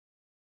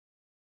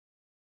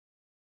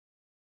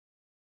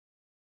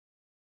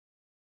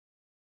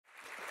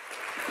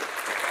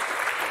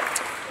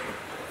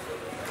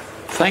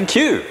thank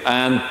you,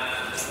 and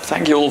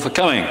thank you all for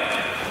coming.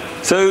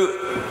 So,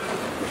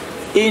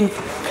 in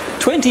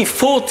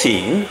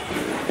 2014,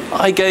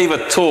 I gave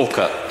a talk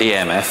at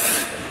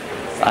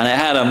EMF, and it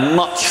had a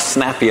much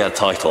snappier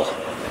title.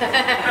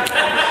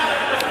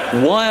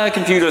 Why are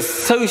computers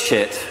so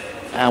shit,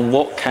 and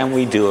what can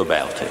we do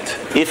about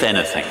it, if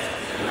anything?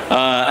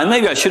 And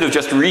maybe I should have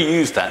just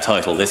reused that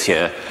title this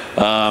year,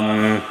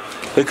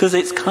 because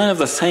it's kind of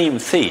the same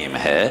theme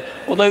here,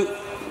 although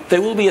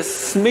there will be a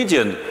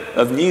smidgen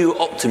of new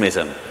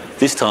optimism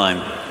this time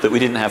that we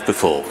didn't have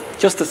before.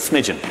 Just a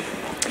smidgen.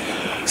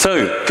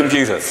 So,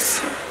 computers.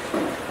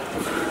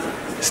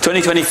 It's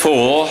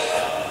 2024.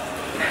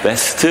 They're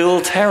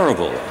still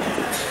terrible.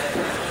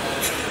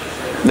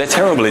 They're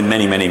terrible in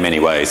many, many,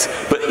 many ways,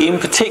 but in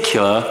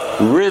particular,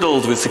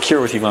 riddled with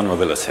security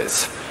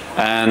vulnerabilities.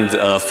 And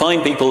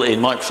fine people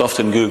in Microsoft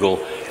and Google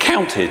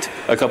counted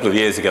a couple of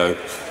years ago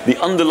the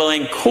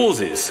underlying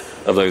causes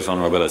of those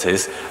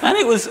vulnerabilities, and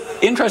it was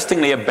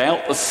interestingly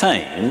about the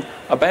same.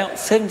 About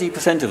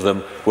 70% of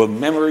them were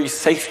memory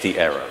safety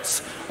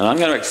errors. And I'm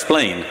going to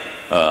explain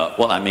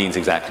what that means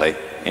exactly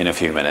in a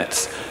few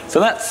minutes. So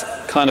that's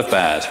kind of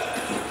bad.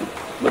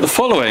 But the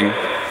following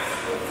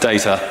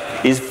data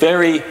is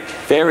very,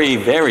 very,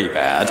 very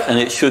bad, and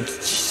it should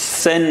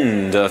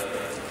send a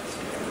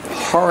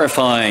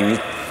horrifying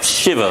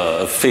shiver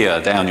of fear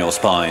down your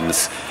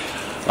spines.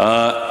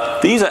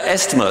 These are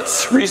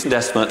estimates, recent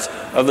estimates,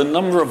 of the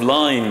number of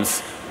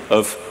lines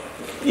of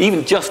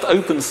even just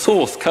open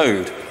source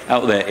code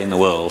out there in the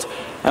world.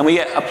 And we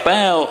get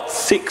about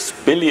 6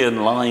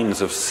 billion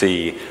lines of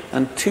C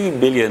and 2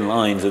 billion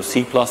lines of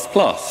C++.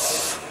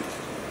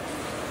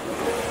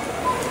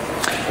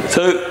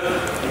 So,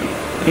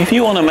 if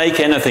you want to make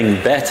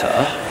anything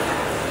better,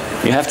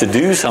 you have to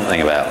do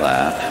something about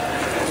that.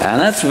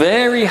 And that's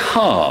very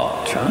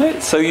hard,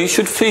 right? So you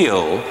should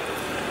feel,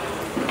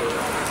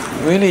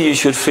 really you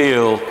should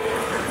feel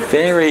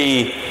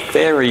very,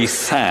 very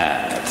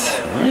sad,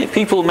 right?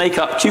 People make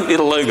up cute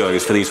little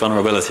logos for these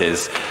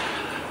vulnerabilities,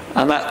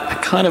 and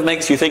that kind of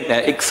makes you think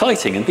they're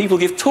exciting, and people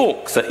give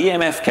talks at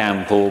EMF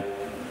Camp or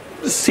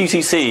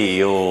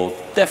CCC or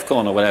DEF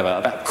CON or whatever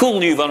about cool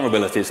new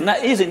vulnerabilities, and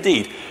that is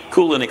indeed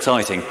cool and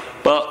exciting,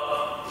 but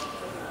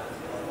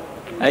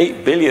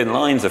 8 billion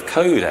lines of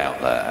code out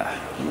there.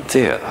 Oh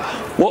dear.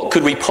 What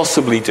could we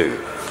possibly do?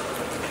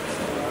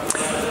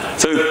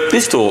 So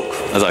this talk,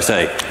 as I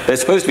say, there's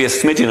supposed to be a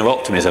smidgen of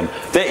optimism.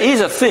 There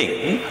is a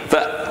thing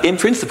that, in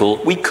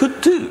principle, we could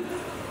do.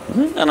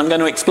 And I'm going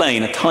to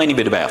explain a tiny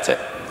bit about it.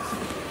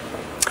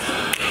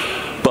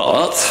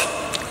 But,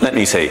 let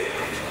me see.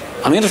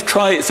 I'm going to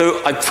try, so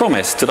I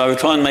promised that I would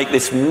try and make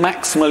this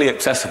maximally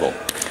accessible.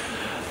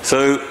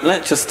 So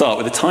let's just start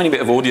with a tiny bit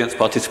of audience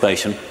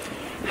participation.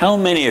 How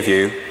many of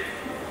you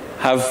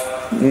have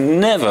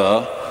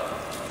never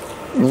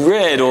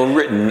read or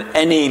written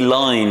any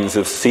lines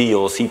of C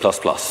or C++?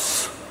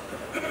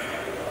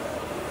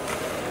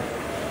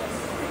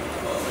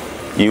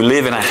 You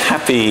live in a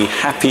happy,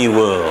 happy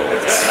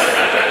world.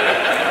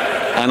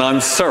 And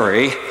I'm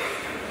sorry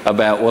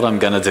about what I'm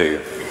going to do.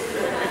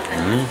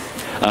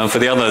 For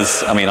the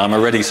others, I mean, I'm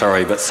already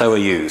sorry, but so are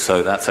you,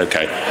 so that's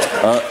okay.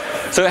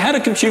 So how do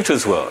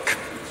computers work?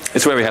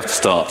 It's where we have to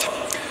start.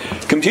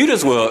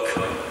 Computers work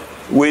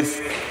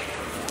with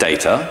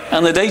data,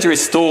 and the data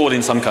is stored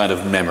in some kind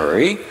of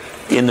memory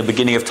in the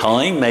beginning of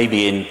time,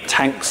 maybe in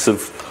tanks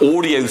of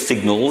audio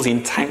signals,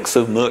 in tanks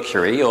of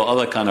mercury, or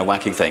other kind of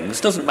wacky things.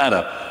 Doesn't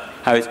matter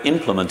how it's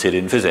implemented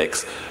in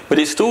physics, but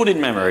it's stored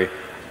in memory,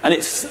 and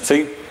it's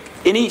so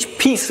in each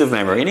piece of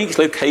memory, in each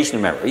location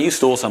of memory, you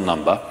store some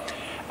number,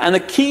 and the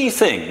key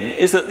thing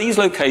is that these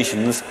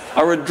locations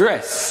are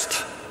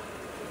addressed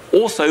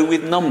also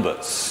with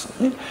numbers.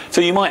 So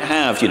you might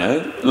have, you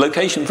know,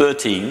 location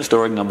 13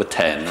 storing number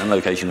 10, and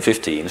location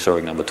 15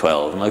 storing number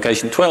 12, and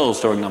location 12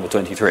 storing number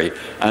 23,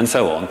 and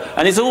so on.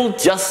 And it's all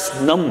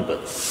just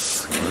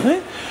numbers.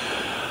 Right?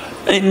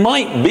 And it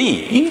might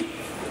be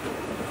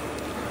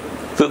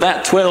that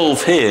that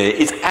 12 here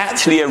is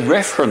actually a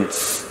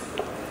reference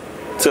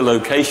to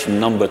location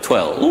number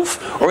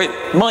 12, or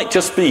it might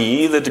just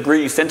be the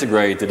degree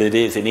centigrade that it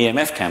is in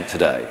EMF Camp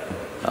today.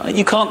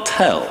 You can't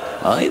tell,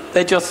 right?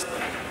 They're just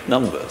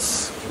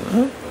numbers.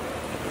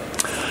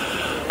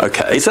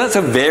 Okay, so that's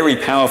a very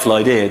powerful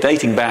idea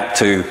dating back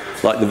to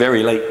like the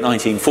very late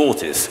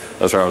 1940s,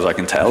 as far as I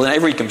can tell, and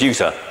every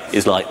computer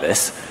is like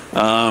this.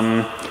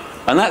 And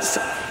that's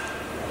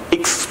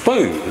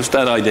exposed,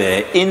 that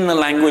idea, in the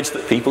language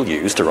that people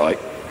use to write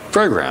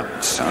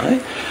programs.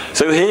 Right?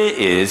 So here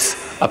is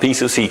a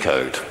piece of C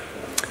code.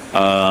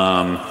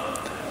 And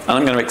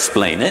I'm going to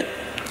explain it.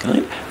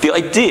 Right? The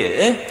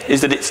idea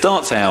is that it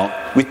starts out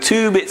with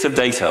 2 bits of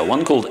data,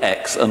 one called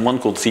X and one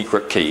called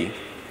secret key.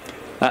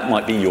 That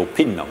might be your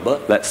PIN number,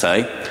 let's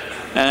say.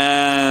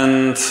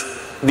 And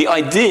the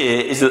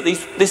idea is that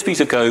this piece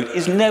of code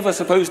is never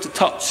supposed to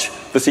touch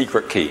the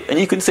secret key. And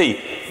you can see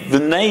the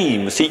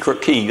name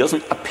secret key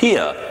doesn't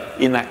appear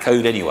in that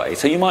code anyway.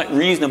 So you might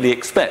reasonably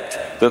expect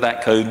that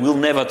that code will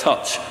never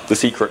touch the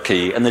secret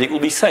key and that it will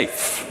be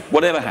safe,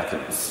 whatever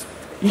happens.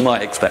 You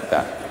might expect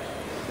that.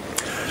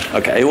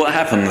 Okay, what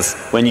happens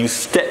when you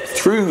step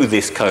through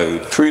this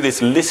code, through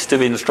this list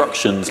of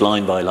instructions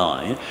line by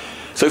line?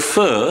 So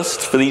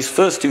first, for these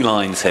first two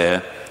lines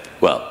here,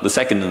 well, the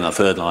second and the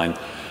third line,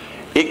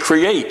 it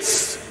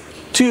creates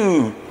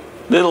two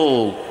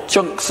little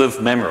chunks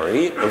of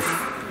memory,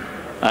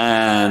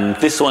 and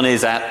this one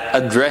is at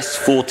address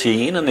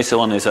 14, and this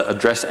one is at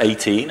address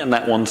 18, and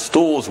that one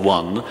stores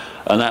 1,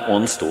 and that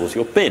one stores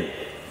your pin.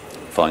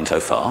 Fine so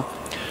far.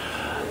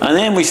 And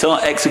then we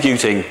start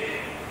executing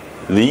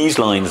these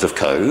lines of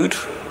code,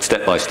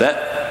 step by step.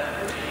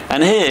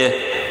 And here,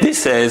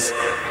 this says,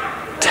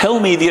 tell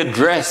me the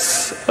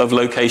address of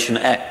location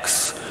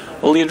X.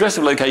 Well, the address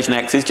of location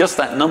X is just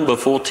that number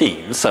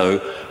 14,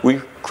 so we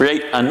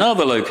create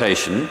another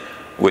location,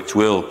 which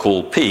we'll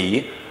call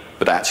P,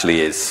 but actually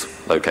is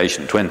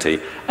location 20,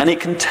 and it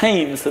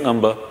contains the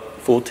number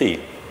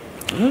 14.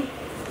 And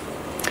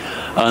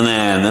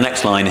then the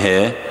next line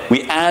here,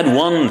 we add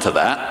 1 to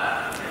that.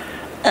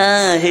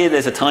 Here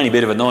there's a tiny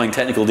bit of annoying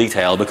technical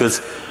detail,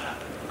 because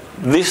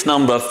this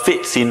number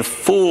fits in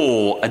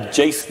 4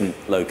 adjacent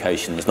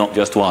locations, not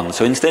just 1.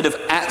 So instead of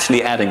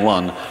actually adding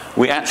 1,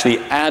 we actually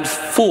add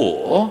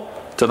 4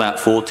 to that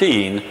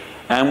 14,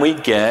 and we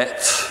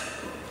get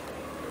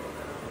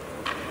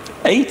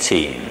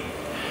 18,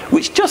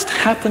 which just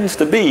happens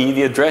to be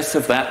the address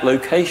of that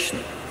location,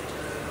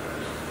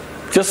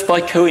 just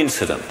by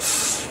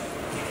coincidence.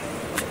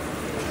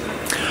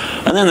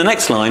 And then the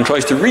next line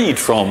tries to read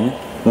from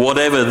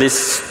whatever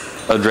this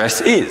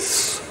address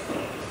is.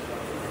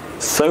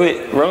 So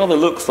it rather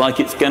looks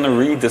like it's going to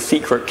read the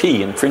secret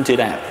key and print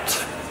it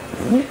out.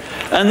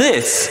 And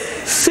this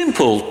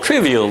simple,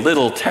 trivial,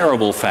 little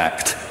terrible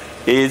fact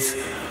is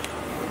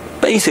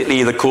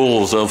basically the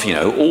cause of, you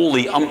know, all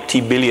the umpty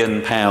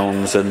billion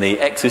pounds and the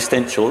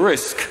existential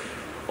risk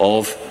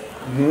of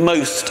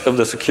most of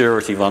the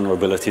security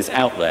vulnerabilities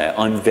out there.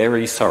 I'm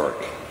very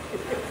sorry.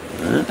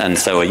 And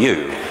so are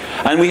you.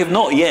 And we have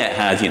not yet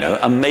had, you know,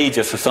 a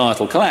major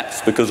societal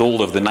collapse because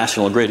all of the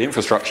national grid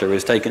infrastructure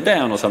is taken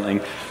down or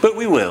something, but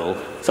we will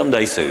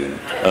someday soon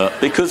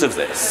because of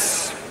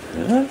this.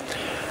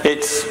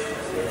 It's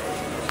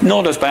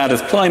not as bad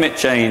as climate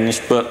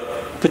change, but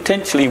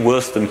potentially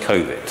worse than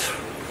COVID.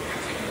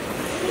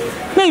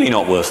 Maybe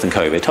not worse than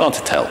COVID, hard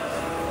to tell.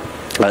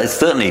 But it's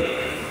certainly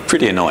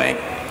pretty annoying.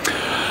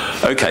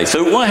 Okay,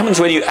 so what happens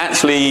when you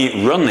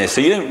actually run this? So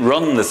you don't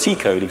run the C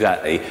code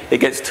exactly. It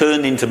gets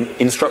turned into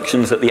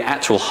instructions that the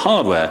actual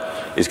hardware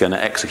is going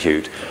to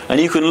execute. And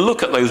you can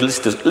look at those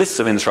lists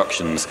of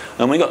instructions.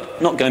 And we're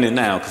not going to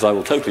now because I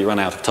will totally run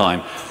out of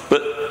time.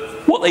 But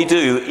what they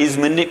do is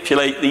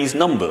manipulate these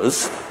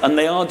numbers, and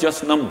they are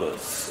just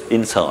numbers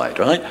inside,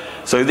 right?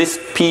 So this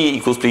P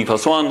equals P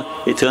plus 1,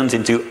 it turns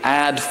into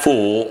add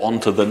 4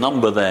 onto the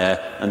number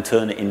there and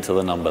turn it into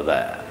the number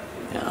there.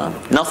 Yeah.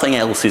 Nothing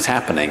else is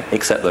happening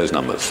except those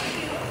numbers.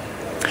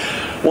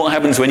 What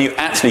happens when you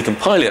actually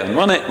compile it and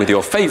run it with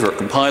your favorite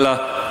compiler?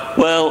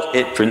 Well,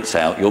 it prints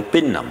out your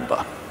bin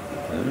number.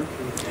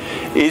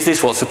 Is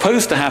this what's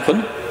supposed to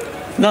happen?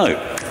 No.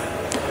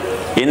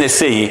 In this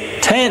C,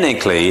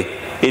 technically,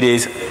 it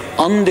is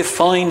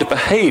undefined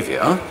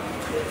behavior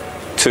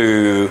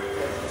to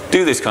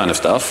do this kind of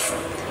stuff,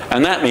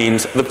 and that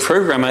means the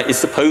programmer is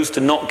supposed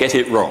to not get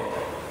it wrong.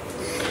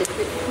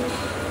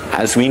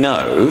 As we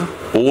know,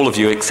 all of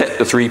you except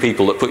the 3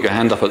 people that put your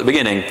hand up at the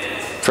beginning,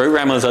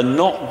 programmers are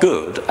not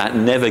good at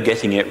never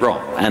getting it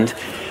wrong. And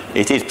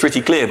it is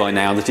pretty clear by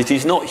now that it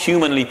is not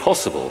humanly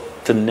possible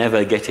to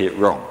never get it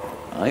wrong.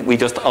 Right? We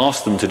just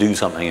ask them to do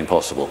something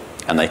impossible,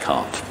 and they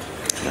can't.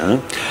 You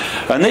know?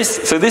 And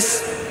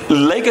this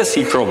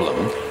legacy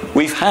problem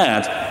we've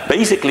had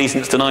basically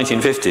since the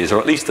 1950s, or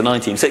at least the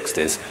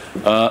 1960s,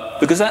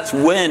 because that's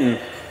when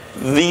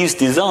these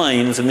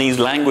designs and these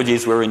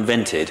languages were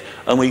invented,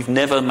 and we've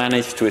never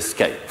managed to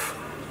escape.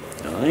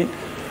 Right?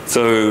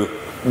 So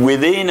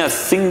within a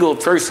single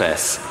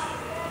process,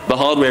 the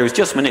hardware is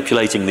just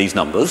manipulating these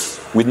numbers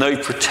with no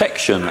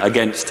protection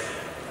against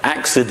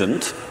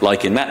accident,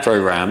 like in that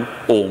program,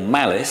 or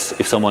malice,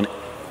 if someone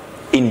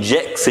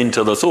injects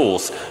into the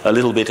source a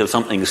little bit of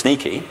something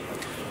sneaky.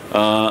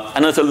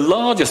 And at a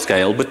larger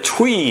scale,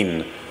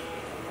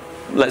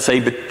 let's say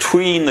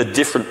between the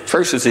different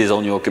processes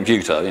on your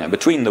computer, you know,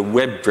 between the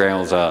web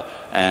browser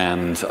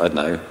and, I don't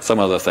know, some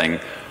other thing,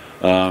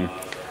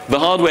 the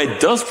hardware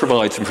does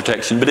provide some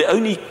protection, but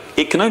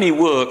it can only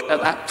work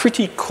at that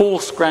pretty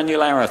coarse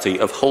granularity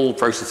of whole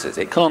processes.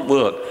 It can't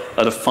work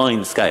at a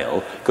fine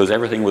scale because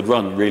everything would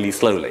run really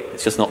slowly.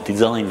 It's just not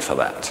designed for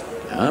that.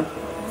 Yeah?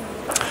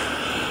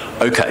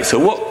 Okay, so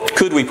what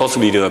could we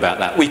possibly do about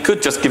that? We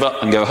could just give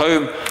up and go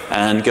home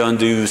and go and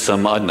do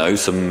some, I don't know,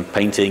 some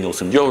painting or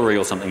some jewelry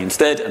or something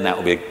instead, and that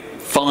would be a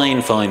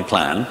fine, fine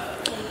plan.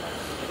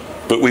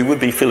 But we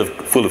would be full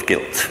of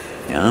guilt.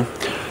 Yeah?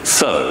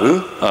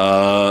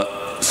 So,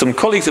 some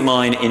colleagues of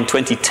mine in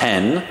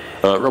 2010,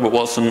 Robert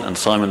Watson and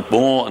Simon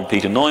Moore and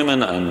Peter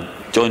Neumann, and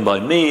joined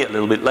by me a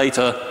little bit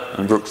later,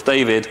 and Brooks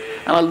David,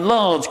 and a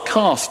large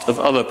cast of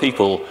other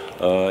people,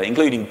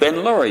 including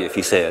Ben Laurie, if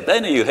he's here.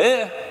 Ben, are you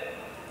here?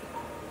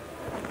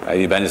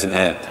 Ben isn't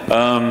here.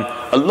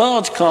 A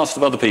large cast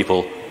of other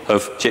people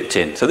have chipped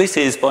in. So this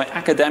is, by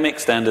academic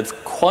standards,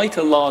 quite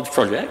a large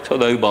project,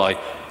 although by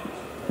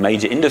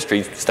major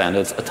industry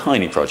standards, a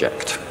tiny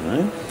project.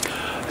 Right?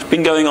 It's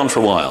been going on for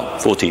a while,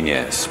 14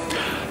 years.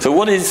 So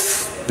what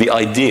is the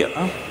idea?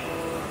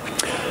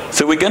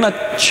 So we're going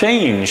to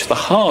change the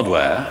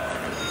hardware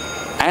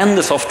and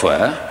the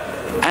software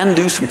and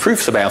do some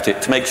proofs about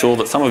it to make sure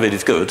that some of it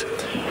is good,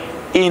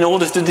 in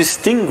order to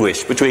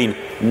distinguish between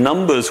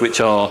numbers which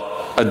are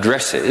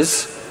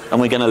addresses, and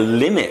we're going to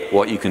limit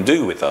what you can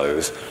do with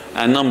those,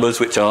 and numbers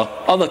which are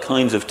other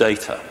kinds of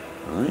data.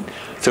 Right?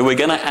 So we're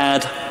going to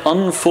add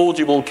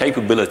unforgeable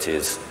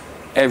capabilities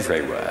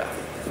everywhere.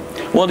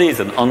 What is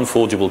an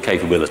unforgeable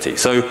capability?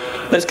 So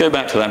let's go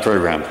back to that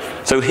program.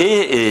 So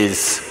here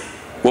is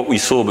what we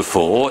saw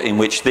before, in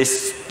which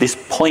this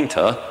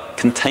pointer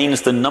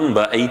contains the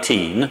number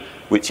 18,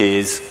 which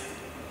is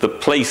the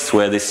place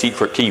where this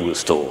secret key was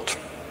stored.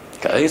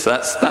 Okay, so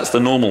that's the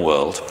normal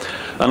world.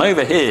 And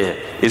over here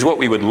is what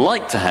we would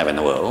like to have in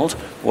the world,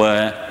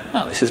 where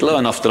this is low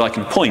enough that I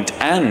can point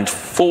and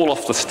fall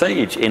off the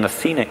stage in a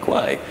scenic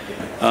way,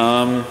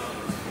 a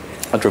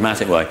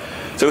dramatic way.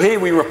 So here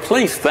we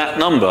replace that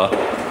number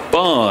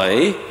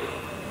by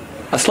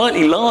a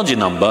slightly larger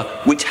number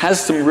which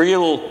has some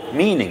real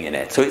meaning in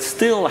it. So it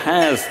still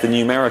has the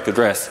numeric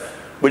address,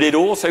 but it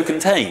also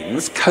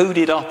contains,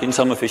 coded up in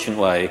some efficient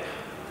way,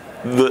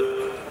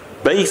 the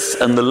base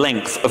and the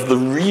length of the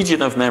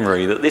region of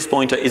memory that this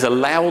pointer is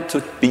allowed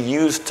to be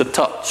used to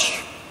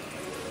touch.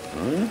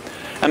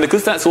 And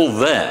because that's all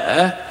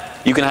there,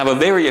 you can have a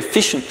very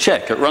efficient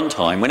check at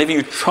runtime whenever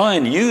you try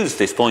and use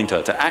this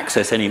pointer to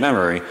access any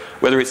memory,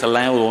 whether it's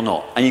allowed or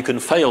not. And you can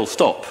fail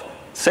stop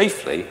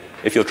safely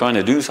if you're trying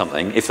to do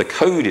something, if the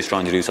code is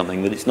trying to do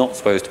something that it's not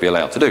supposed to be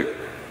allowed to do.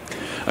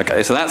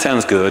 Okay, so that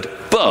sounds good,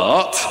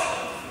 but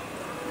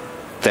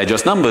they're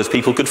just numbers.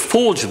 People could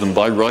forge them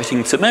by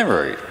writing to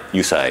memory,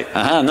 you say.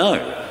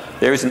 No.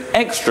 There is an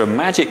extra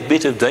magic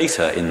bit of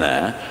data in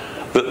there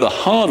that the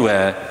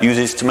hardware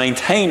uses to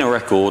maintain a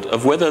record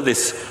of whether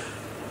this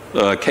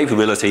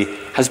capability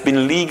has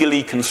been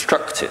legally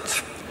constructed.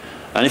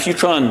 And if you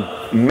try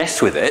and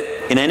mess with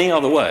it in any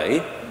other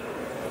way,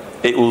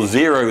 it will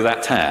zero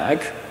that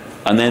tag,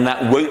 and then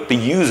that won't be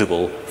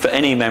usable for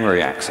any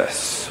memory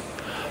access.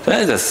 So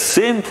that is a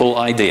simple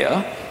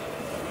idea,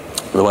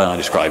 the way I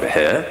describe it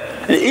here.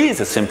 It is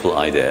a simple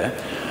idea,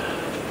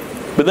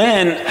 but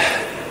then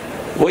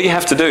what you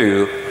have to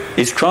do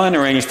is try and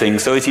arrange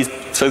things so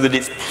that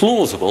it's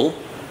plausible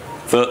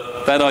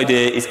that that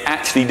idea is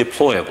actually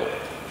deployable.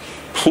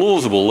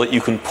 Plausible that you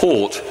can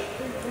port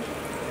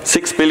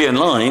 6 billion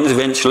lines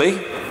eventually,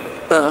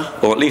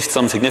 or at least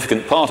some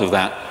significant part of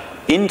that,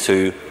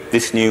 into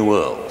this new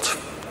world.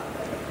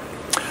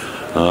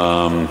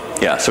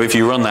 So if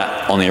you run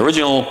that on the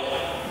original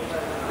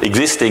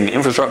existing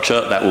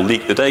infrastructure, that will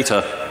leak the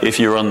data. If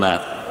you run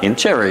that in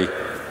CHERI,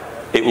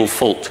 it will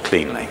fault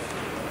cleanly.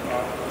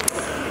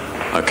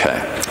 Okay.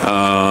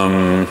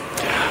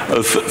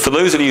 For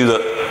those of you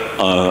that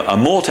are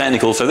more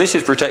technical, so this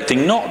is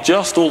protecting not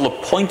just all the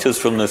pointers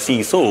from the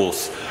C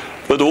source,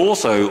 but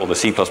also, or the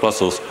C++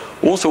 source,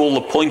 also all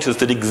the pointers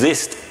that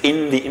exist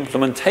in the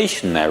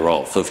implementation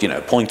thereof, of,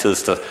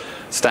 pointers to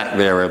stack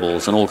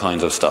variables and all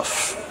kinds of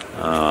stuff.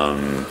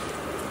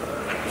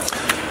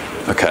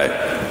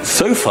 Okay.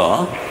 So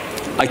far,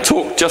 I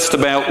talked just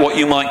about what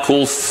you might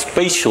call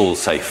spatial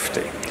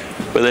safety.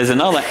 But there's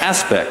another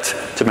aspect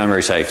to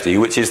memory safety,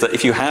 which is that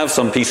if you have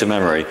some piece of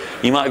memory,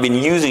 you might have been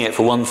using it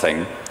for one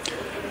thing,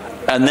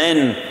 and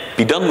then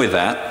be done with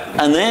that,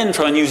 and then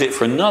try and use it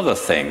for another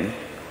thing,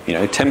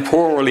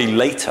 temporally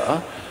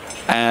later,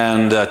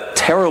 and a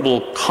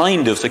terrible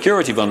kind of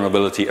security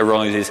vulnerability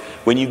arises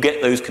when you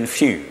get those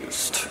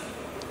confused.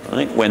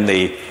 Right? When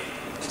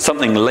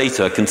something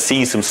later can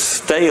see some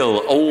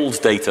stale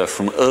old data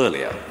from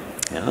earlier.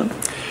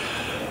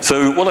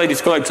 So what I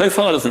described so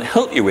far doesn't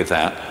help you with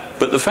that,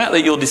 but the fact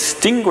that you're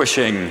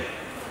distinguishing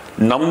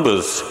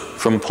numbers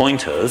from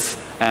pointers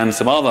and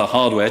some other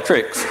hardware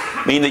tricks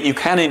mean that you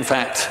can in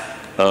fact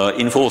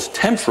enforce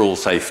temporal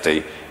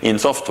safety in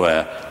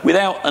software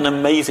without an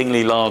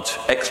amazingly large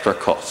extra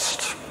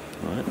cost.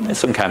 Right? There's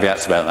some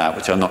caveats about that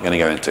which I'm not going to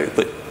go into,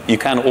 but you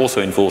can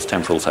also enforce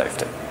temporal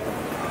safety.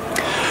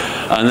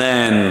 And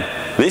then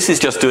this is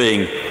just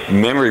doing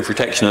memory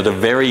protection at a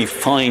very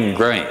fine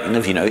grain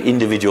of,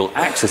 individual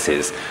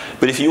accesses.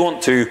 But if you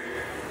want to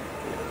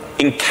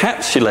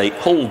encapsulate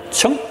whole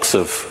chunks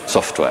of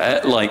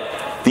software, like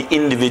the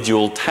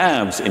individual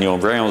tabs in your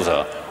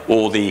browser,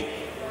 or the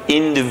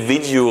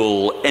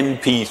individual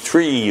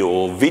MP3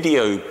 or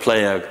video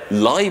player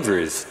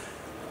libraries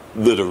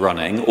that are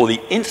running, or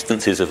the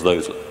instances of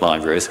those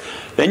libraries,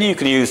 then you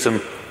can use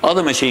some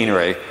other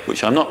machinery,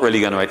 which I'm not really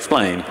going to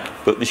explain,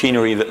 but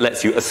machinery that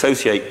lets you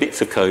associate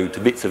bits of code to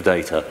bits of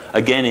data,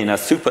 again in a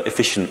super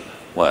efficient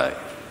way,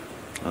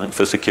 right,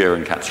 for secure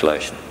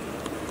encapsulation.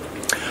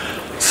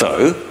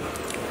 So,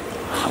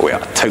 we are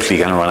totally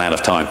going to run out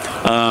of time.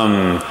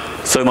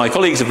 So my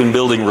colleagues have been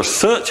building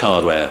research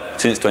hardware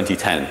since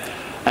 2010.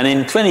 And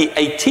in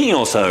 2018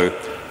 or so,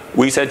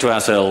 we said to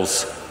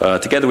ourselves,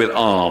 together with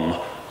ARM,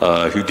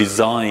 who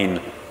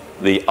design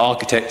the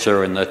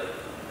architecture and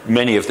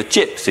many of the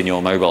chips in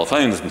your mobile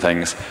phones and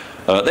things,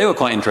 they were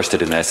quite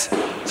interested in this.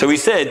 So we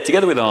said,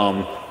 together with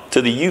ARM,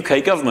 to the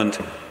UK government,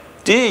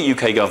 dear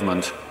UK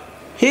government,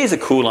 here's a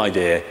cool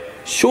idea.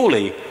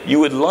 Surely you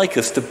would like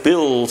us to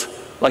build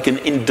like an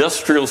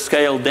industrial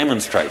scale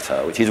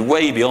demonstrator, which is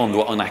way beyond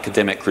what an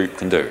academic group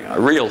can do.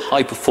 A real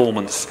high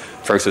performance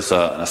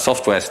processor and a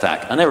software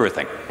stack and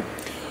everything.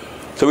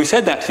 So we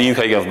said that to the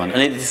UK government,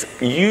 and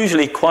it's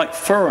usually quite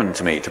foreign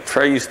to me to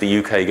praise the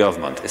UK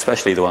government,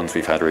 especially the ones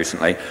we've had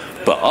recently.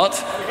 But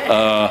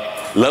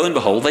lo and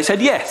behold, they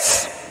said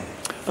yes.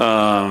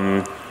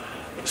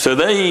 So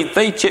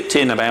they chipped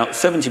in about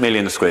 70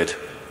 million quid.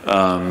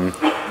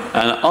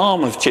 And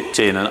ARM have chipped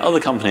in, and other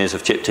companies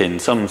have chipped in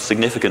some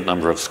significant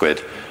number of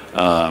squid,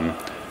 and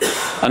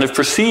have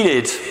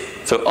proceeded.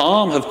 So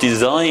ARM have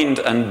designed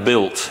and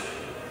built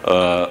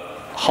a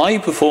high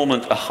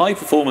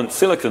performance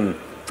silicon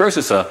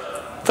processor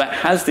that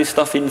has this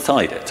stuff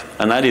inside it,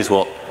 and that is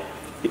what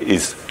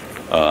is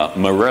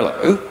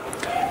Morello,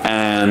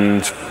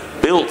 and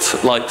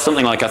built like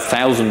something like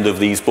 1,000 of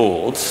these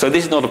boards. So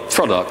this is not a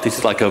product. This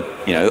is like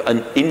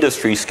an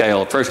industry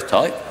scale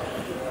prototype.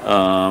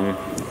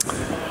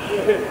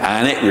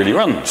 And it really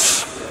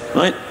runs,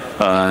 right?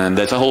 And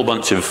there's a whole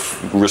bunch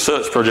of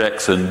research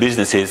projects and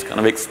businesses kind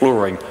of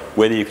exploring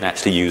whether you can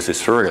actually use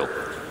this for real.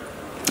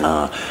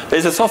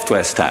 There's a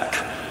software stack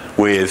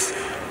with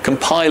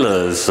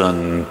compilers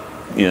and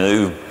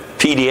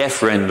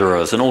PDF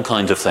renderers and all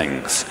kinds of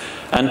things.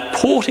 And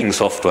porting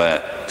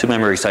software to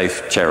memory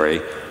safe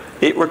CHERI,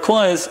 it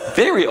requires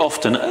very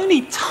often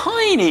only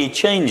tiny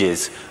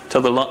changes to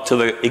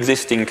the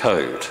existing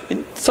code.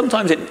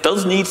 Sometimes it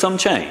does need some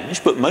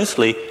change, but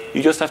mostly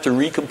you just have to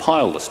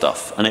recompile the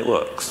stuff and it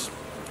works.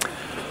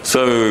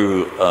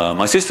 So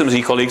my systems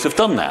colleagues have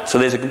done that. So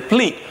there's a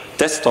complete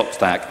desktop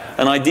stack,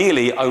 and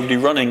ideally I would be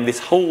running this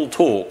whole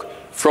talk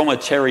from a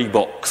CHERI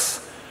box.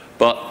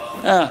 But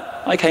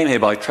I came here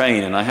by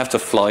train and I have to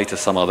fly to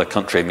some other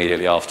country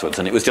immediately afterwards,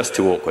 and it was just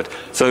too awkward.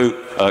 So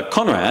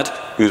Conrad,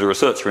 who's a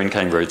researcher in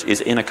Cambridge, is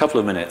in a couple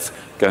of minutes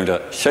going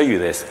to show you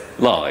this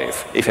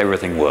live, if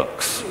everything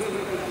works.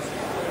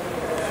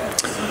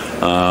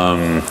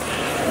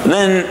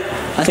 Then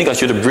I think I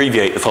should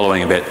abbreviate the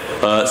following a bit.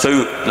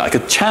 So like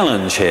a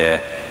challenge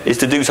here is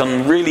to do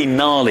some really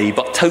gnarly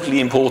but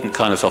totally important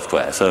kind of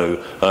software. So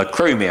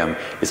Chromium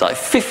is like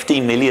 50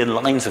 million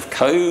lines of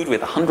code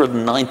with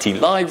 190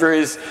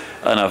 libraries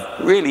and a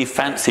really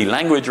fancy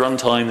language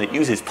runtime that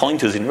uses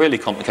pointers in really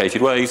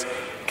complicated ways.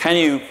 Can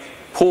you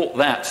port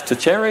that to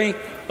CHERI?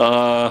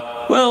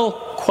 Well,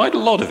 quite a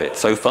lot of it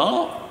so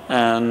far,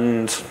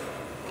 and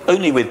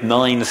only with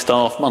 9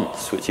 staff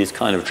months, which is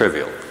kind of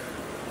trivial.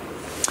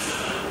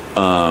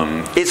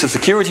 It's a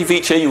security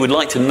feature. You would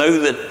like to know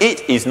that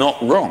it is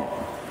not wrong.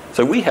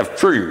 So we have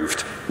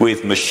proved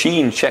with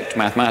machine-checked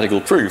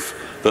mathematical proof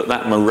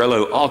that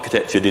Morello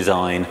architecture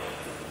design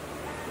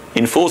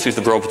enforces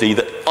the property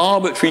that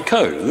arbitrary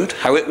code,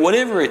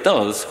 whatever it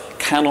does,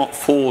 cannot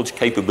forge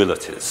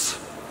capabilities.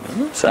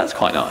 So that's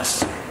quite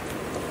nice.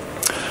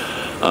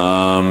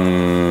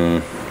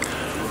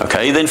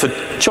 Okay, then for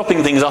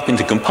chopping things up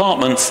into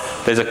compartments,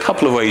 there's a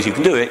couple of ways you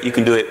can do it. You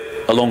can do it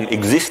along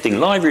existing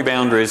library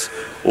boundaries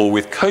or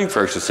with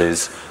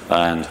co-processes,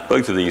 and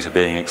both of these are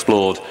being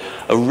explored.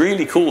 A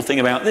really cool thing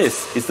about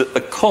this is that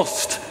the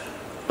cost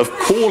of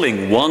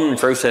calling one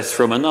process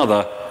from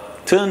another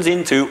turns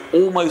into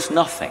almost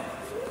nothing,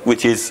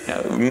 which is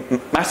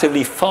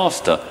massively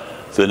faster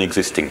than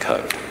existing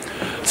code.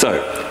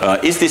 So,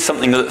 is this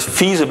something that's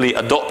feasibly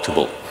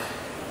adoptable?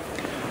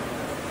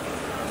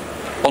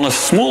 On a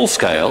small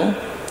scale,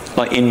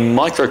 like in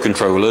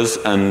microcontrollers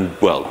and,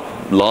 well,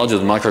 larger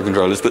than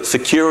microcontrollers, but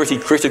security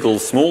critical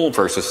small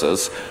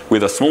processors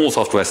with a small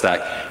software stack,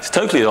 it's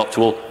totally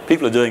adoptable.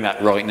 People are doing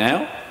that right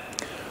now.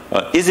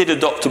 Is it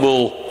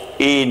adoptable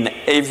in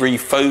every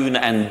phone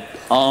and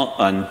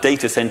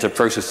data center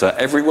processor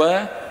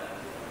everywhere?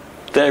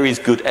 There is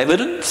good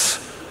evidence,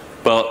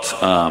 but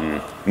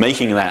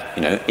making that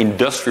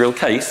industrial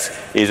case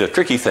is a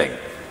tricky thing.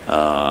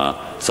 But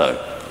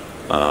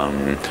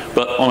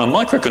on a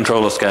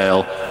microcontroller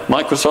scale,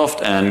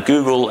 Microsoft and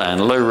Google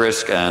and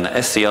lowRISC and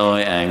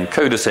SCI and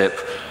Codasip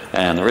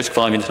and the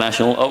RISC-V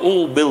International are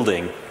all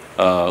building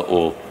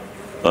or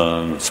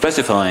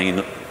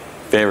specifying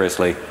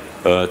variously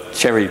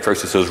CHERI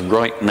processors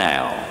right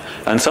now.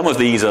 And some of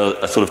these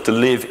are sort of to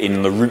live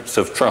in the roots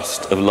of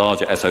trust of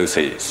larger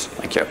SoCs.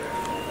 Thank you.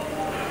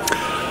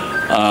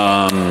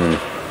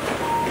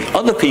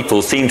 Other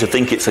people seem to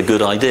think it's a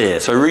good idea.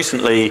 So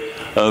recently,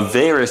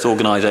 various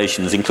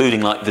organizations,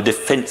 including like the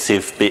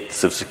defensive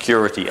bits of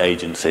security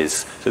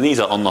agencies, so these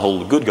are on the whole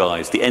the good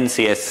guys, the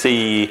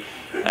NCSC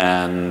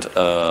and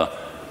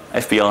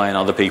FBI and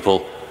other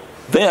people,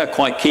 they are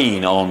quite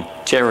keen on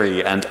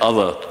CHERI and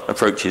other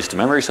approaches to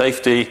memory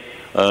safety.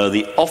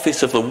 The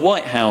Office of the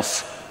White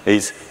House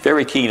is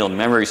very keen on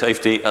memory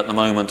safety at the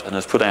moment and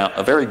has put out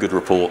a very good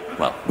report,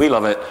 well, we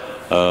love it,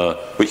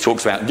 which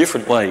talks about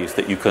different ways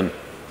that you can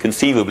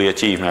conceivably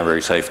achieve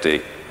memory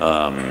safety,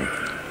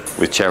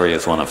 with CHERI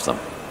as one of them.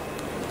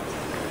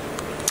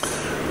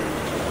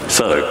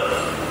 So,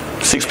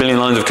 6 billion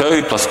lines of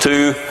code plus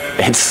 2,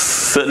 it's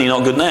certainly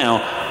not good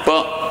now,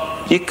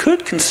 but you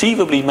could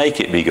conceivably make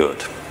it be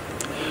good.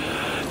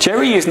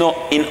 CHERI is not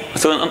in,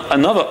 so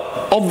another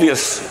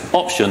obvious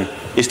option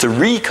is to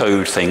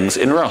recode things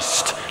in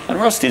Rust. And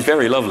Rust is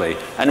very lovely.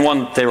 And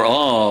there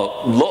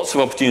are lots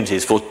of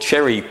opportunities for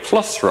CHERI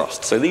plus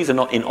Rust. So these are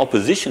not in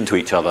opposition to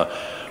each other,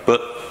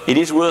 but it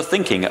is worth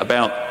thinking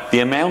about the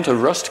amount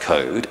of Rust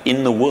code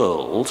in the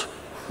world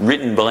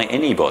written by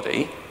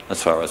anybody,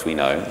 as far as we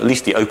know, at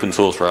least the open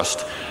source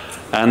Rust.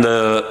 And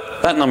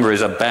that number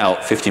is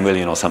about 50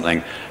 million or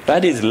something.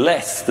 That is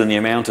less than the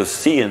amount of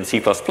C and C++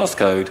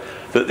 code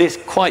that this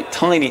quite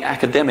tiny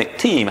academic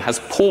team has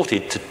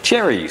ported to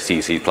CHERI C++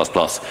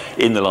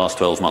 in the last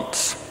 12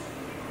 months.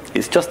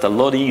 It's just a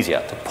lot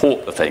easier to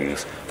port the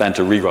things than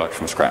to rewrite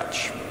from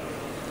scratch.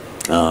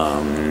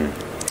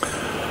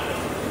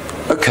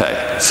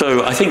 Okay,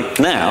 so I think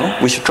now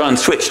we should try and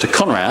switch to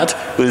Conrad,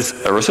 who's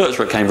a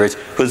researcher at Cambridge,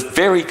 who has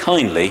very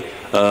kindly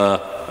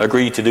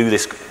agreed to do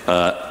this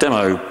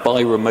demo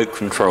by remote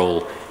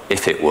control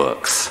if it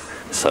works.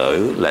 So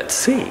let's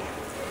see.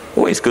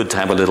 Always good to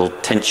have a little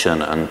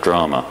tension and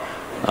drama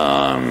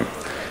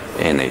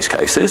in these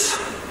cases.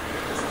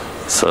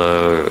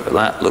 So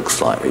that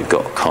looks like we've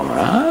got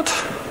Conrad.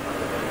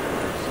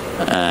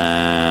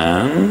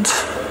 And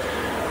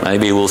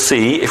maybe we'll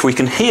see if we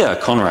can hear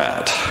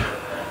Conrad.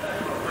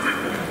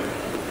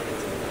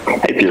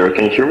 Hey Peter,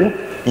 can you hear me?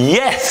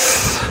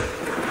 Yes!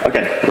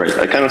 Okay, great.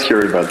 I cannot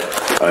hear you, but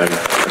I'm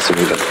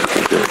assuming that you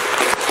can hear me.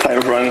 Hi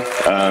everyone.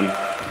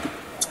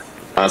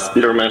 As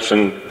Peter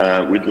mentioned,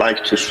 we'd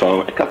like to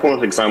show a couple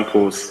of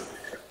examples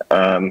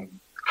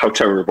how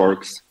CHERI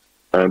works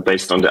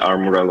based on the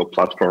ARM Morello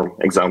platform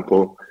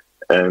example,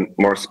 and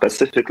more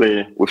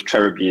specifically with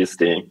CHERI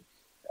BSD.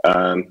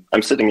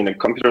 I'm sitting in a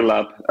computer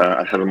lab.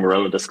 I have a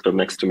Morello desktop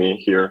next to me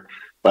here,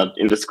 but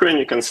in the screen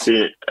you can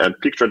see a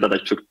picture that I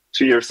took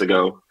 2 years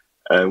ago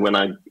when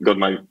I got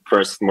my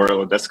first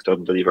Morello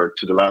desktop delivered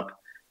to the lab.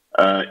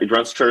 It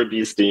runs CHERI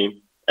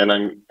BSD, and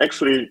I'm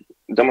actually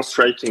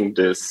demonstrating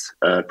this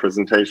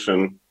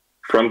presentation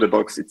from the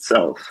box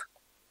itself.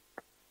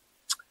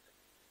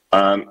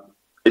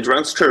 It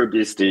runs CHERI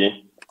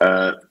BSD,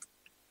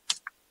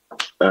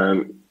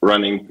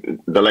 running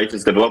the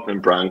latest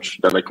development branch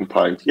that I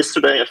compiled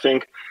yesterday, I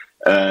think.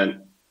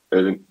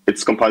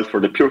 It's compiled for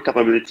the pure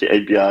capability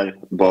ABI,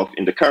 both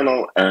in the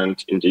kernel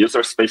and in the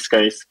user space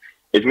case.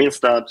 It means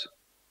that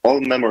all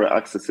memory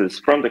accesses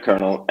from the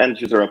kernel and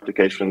user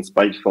applications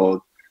by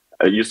default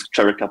use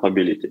CHERI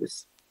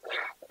capabilities.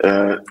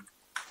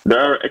 There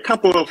are a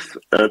couple of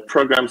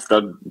programs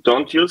that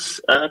don't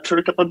use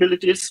CHERI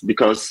capabilities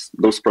because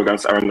those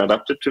programs aren't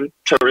adapted to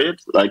CHERI,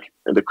 like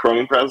the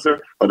Chrome browser,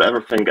 but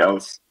everything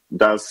else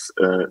does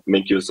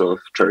make use of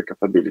CHERI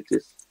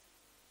capabilities.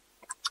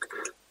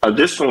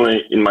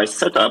 Additionally, in my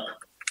setup,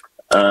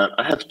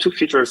 I have two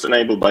features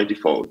enabled by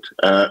default,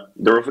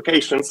 the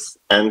revocations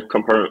and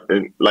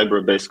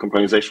library-based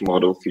comparison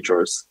model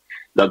features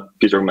that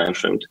Peter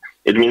mentioned.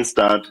 It means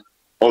that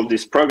all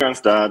these programs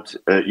that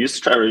use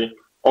CHERI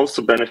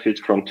also benefit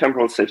from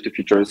temporal safety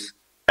features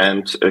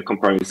and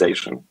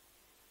comparison.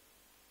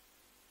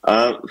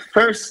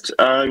 First,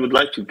 I would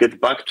like to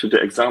get back to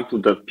the example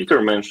that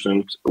Peter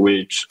mentioned,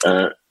 which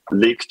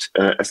leaked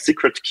a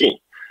secret key.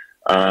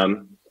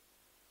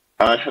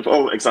 I have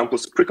all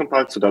examples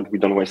precompiled so that we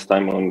don't waste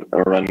time on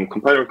running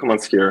compiler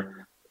commands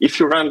here. If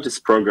you run this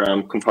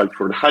program compiled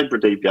for the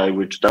hybrid API,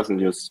 which doesn't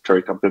use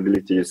CHERI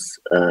capabilities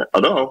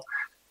at all,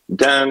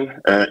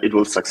 then it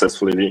will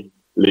successfully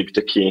leak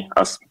the key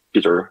as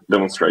Peter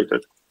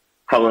demonstrated.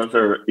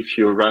 However, if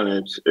you run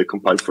it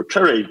compiled for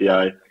CHERI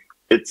API,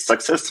 it's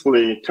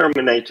successfully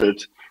terminated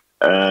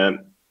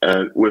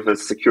with a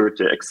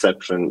security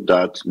exception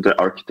that the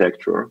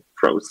architecture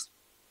throws.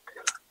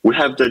 We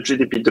have the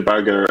GDB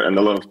debugger and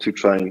a lot of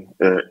toolchain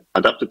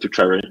adapted to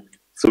CHERI,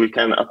 so we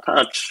can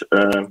attach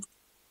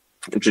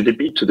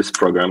GDB to this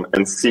program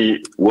and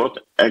see what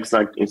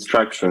exact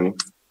instruction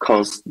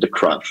caused the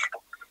crash.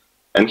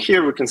 And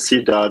here we can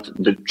see that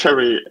the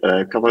CHERI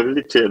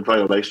capability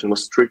violation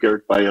was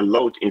triggered by a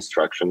load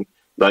instruction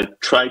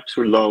that tried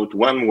to load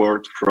one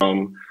word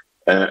from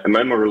a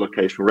memory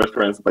location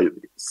referenced by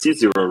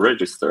C0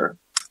 register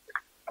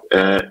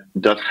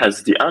that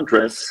has the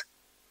address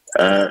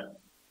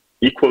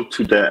equal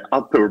to the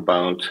upper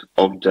bound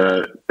of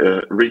the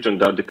region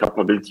that the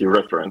capability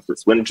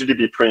references. When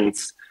GDB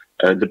prints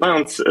the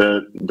bounds,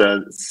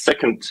 the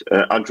second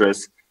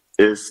address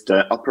is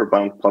the upper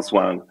bound plus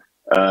one,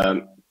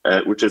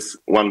 which is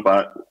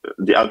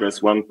the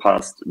address one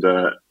past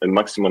the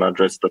maximum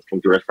address that can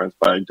be referenced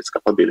by this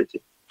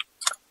capability.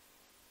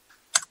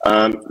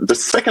 The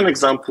second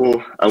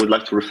example I would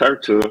like to refer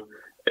to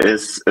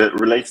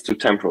relates to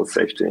temporal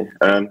safety.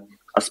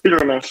 As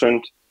Peter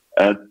mentioned,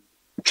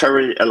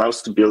 CHERI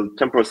allows to build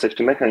temporal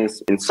safety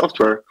mechanisms in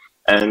software,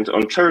 and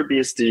on CHERI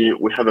BSD,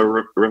 we have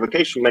a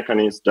revocation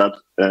mechanism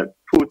that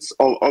puts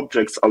all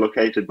objects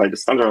allocated by the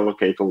standard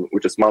allocator,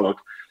 which is malloc,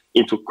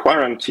 into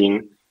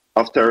quarantine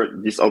after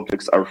these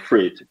objects are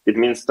freed. It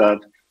means that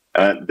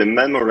the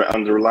memory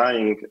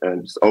underlying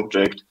this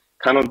object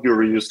cannot be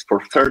reused for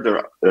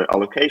further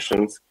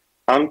allocations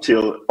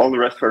until all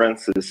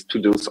references to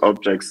those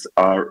objects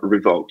are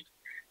revoked.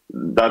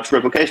 That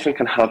revocation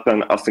can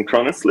happen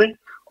asynchronously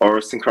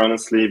or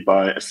synchronously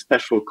by a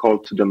special call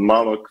to the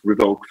malloc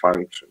revoke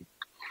function.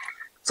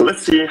 So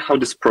let's see how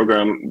this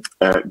program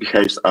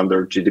behaves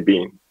under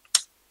GDB.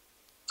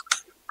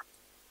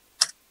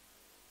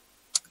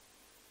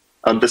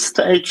 At the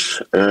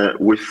stage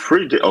we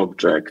free the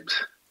object,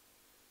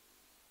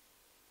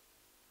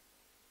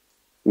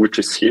 which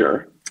is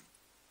here,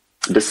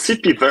 the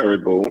CP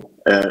variable,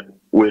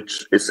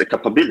 which is a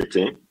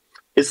capability,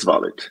 is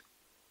valid.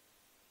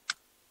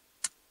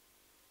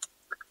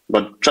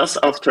 But just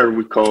after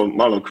we call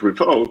malloc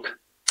revoke,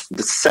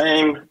 the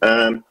same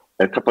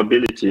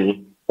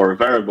capability or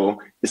variable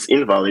is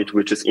invalid,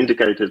 which is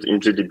indicated in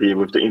GDB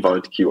with the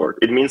invalid keyword.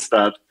 It means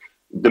that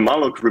the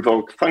malloc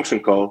revoke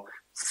function call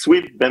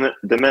swept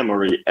the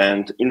memory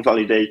and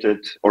invalidated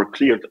or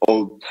cleared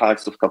all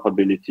types of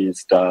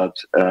capabilities that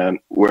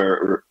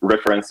were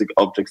referencing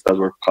objects that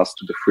were passed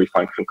to the free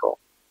function call.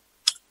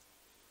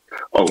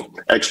 Oh,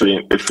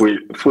 actually, if we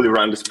fully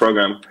run this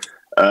program,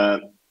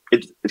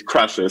 it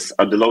crashes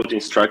at the load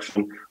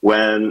instruction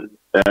when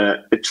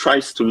it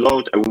tries to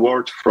load a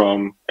word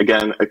from,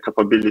 again, a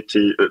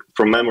capability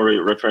from memory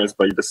referenced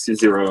by the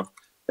C0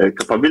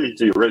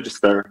 capability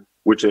register,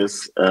 which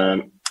is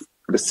the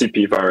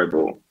CP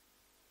variable.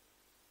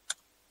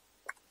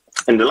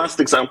 And the last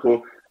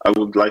example I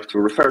would like to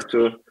refer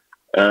to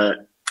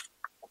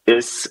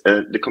is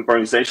the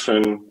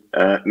comparison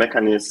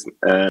mechanism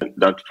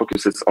that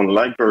focuses on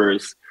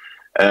libraries,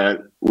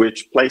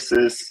 which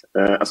places,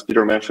 as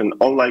Peter mentioned,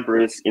 all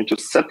libraries into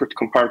separate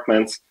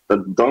compartments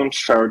that don't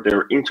share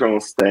their internal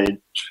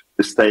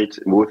state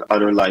with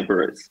other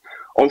libraries.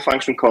 All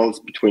function calls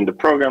between the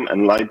program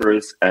and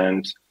libraries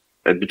and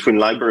between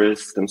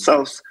libraries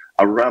themselves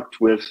are wrapped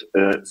with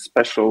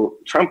special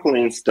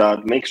trampolines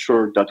that make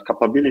sure that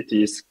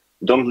capabilities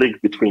don't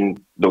leak between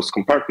those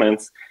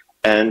compartments,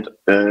 and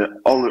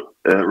all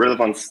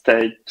relevant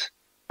state,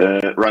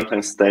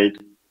 runtime state,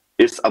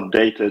 is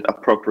updated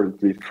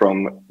appropriately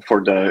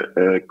for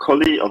the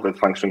callee of a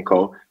function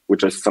call,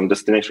 which is some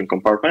destination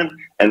compartment,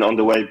 and on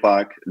the way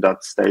back,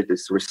 that state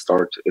is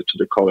restored to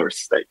the caller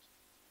state.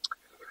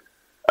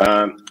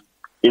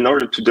 In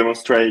order to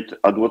demonstrate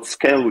at what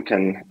scale we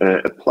can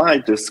apply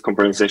this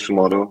comparison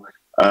model,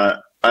 I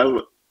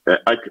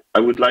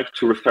would like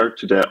to refer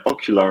to the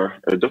Ocular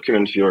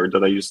document viewer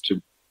that I used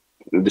to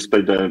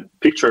display the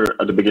picture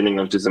at the beginning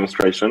of this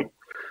demonstration.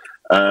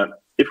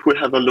 If we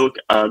have a look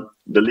at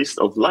the list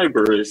of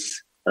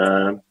libraries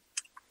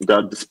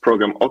that this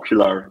program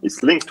Ocular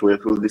is linked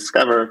with, we'll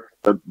discover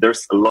that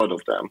there's a lot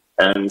of them.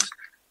 And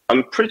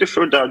I'm pretty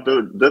sure that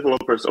the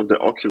developers of the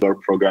Ocular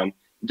program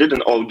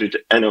didn't audit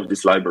any of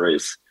these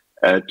libraries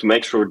to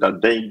make sure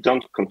that they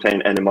don't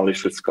contain any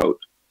malicious code.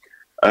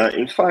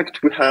 In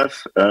fact, we have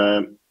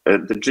the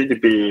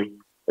GDB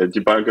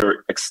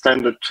debugger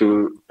extended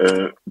to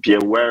be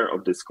aware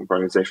of this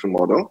comparison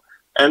model,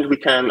 and we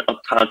can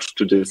attach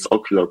to this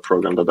Ocular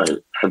program that I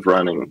have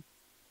running.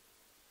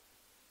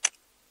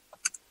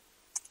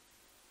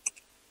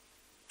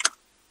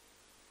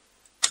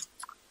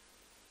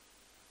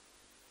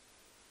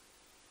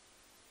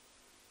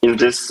 In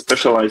this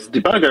specialized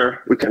debugger,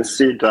 we can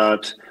see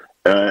that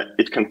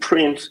it can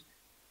print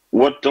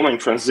what domain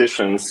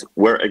transitions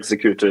were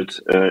executed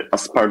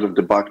as part of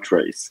the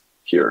backtrace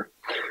here.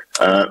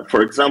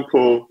 For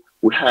example,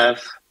 we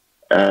have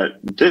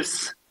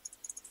this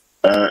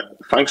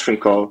function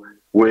call,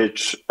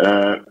 which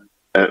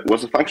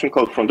was a function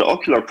call from the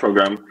Ocular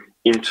program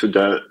into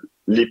the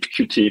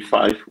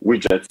libqt5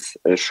 widgets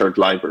shared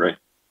library.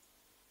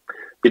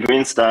 It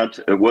means that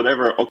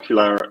whatever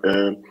Ocular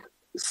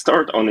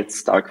stored on its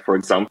stack, for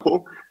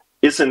example,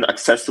 isn't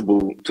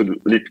accessible to the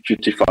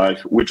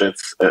libqt5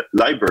 widgets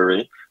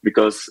library,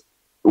 because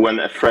when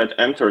a thread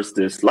enters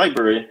this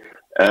library,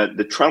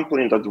 the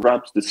trampoline that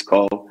wraps this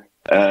call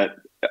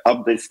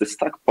updates the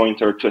stack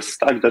pointer to a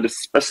stack that is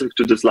specific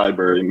to this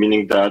library,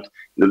 meaning that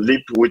the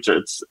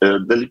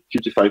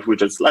libqt5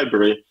 widgets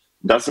library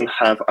doesn't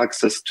have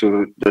access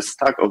to the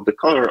stack of the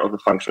caller of the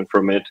function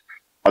from it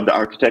at the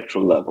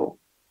architectural level.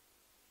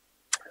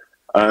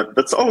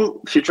 That's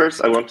all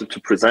features I wanted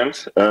to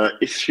present.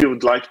 If you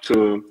would like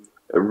to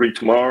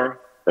read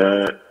more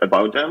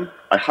about them,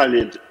 I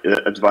highly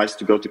advise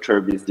to go to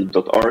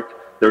cheribsd.org.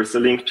 There is a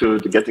link to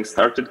the Getting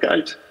Started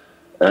guide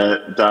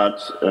that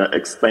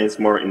explains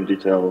more in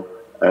detail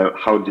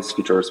how these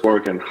features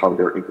work and how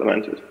they're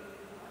implemented.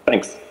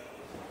 Thanks.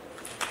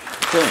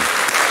 Cool.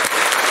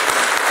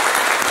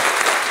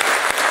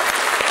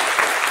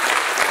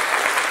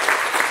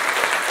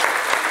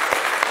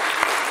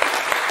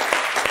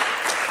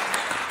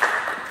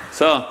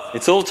 So,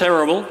 it's all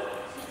terrible.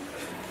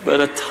 but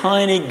a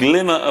tiny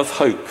glimmer of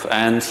hope.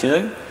 And, you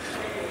know,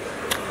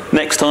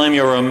 next time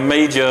you're a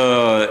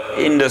major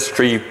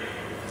industry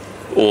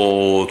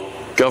or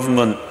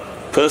government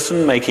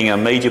person making a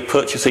major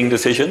purchasing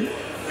decision,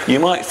 you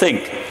might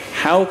think,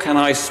 how can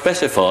I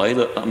specify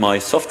that my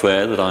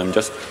software that I'm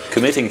just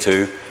committing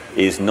to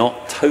is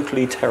not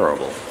totally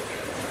terrible?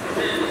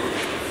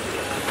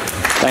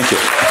 Thank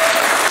you.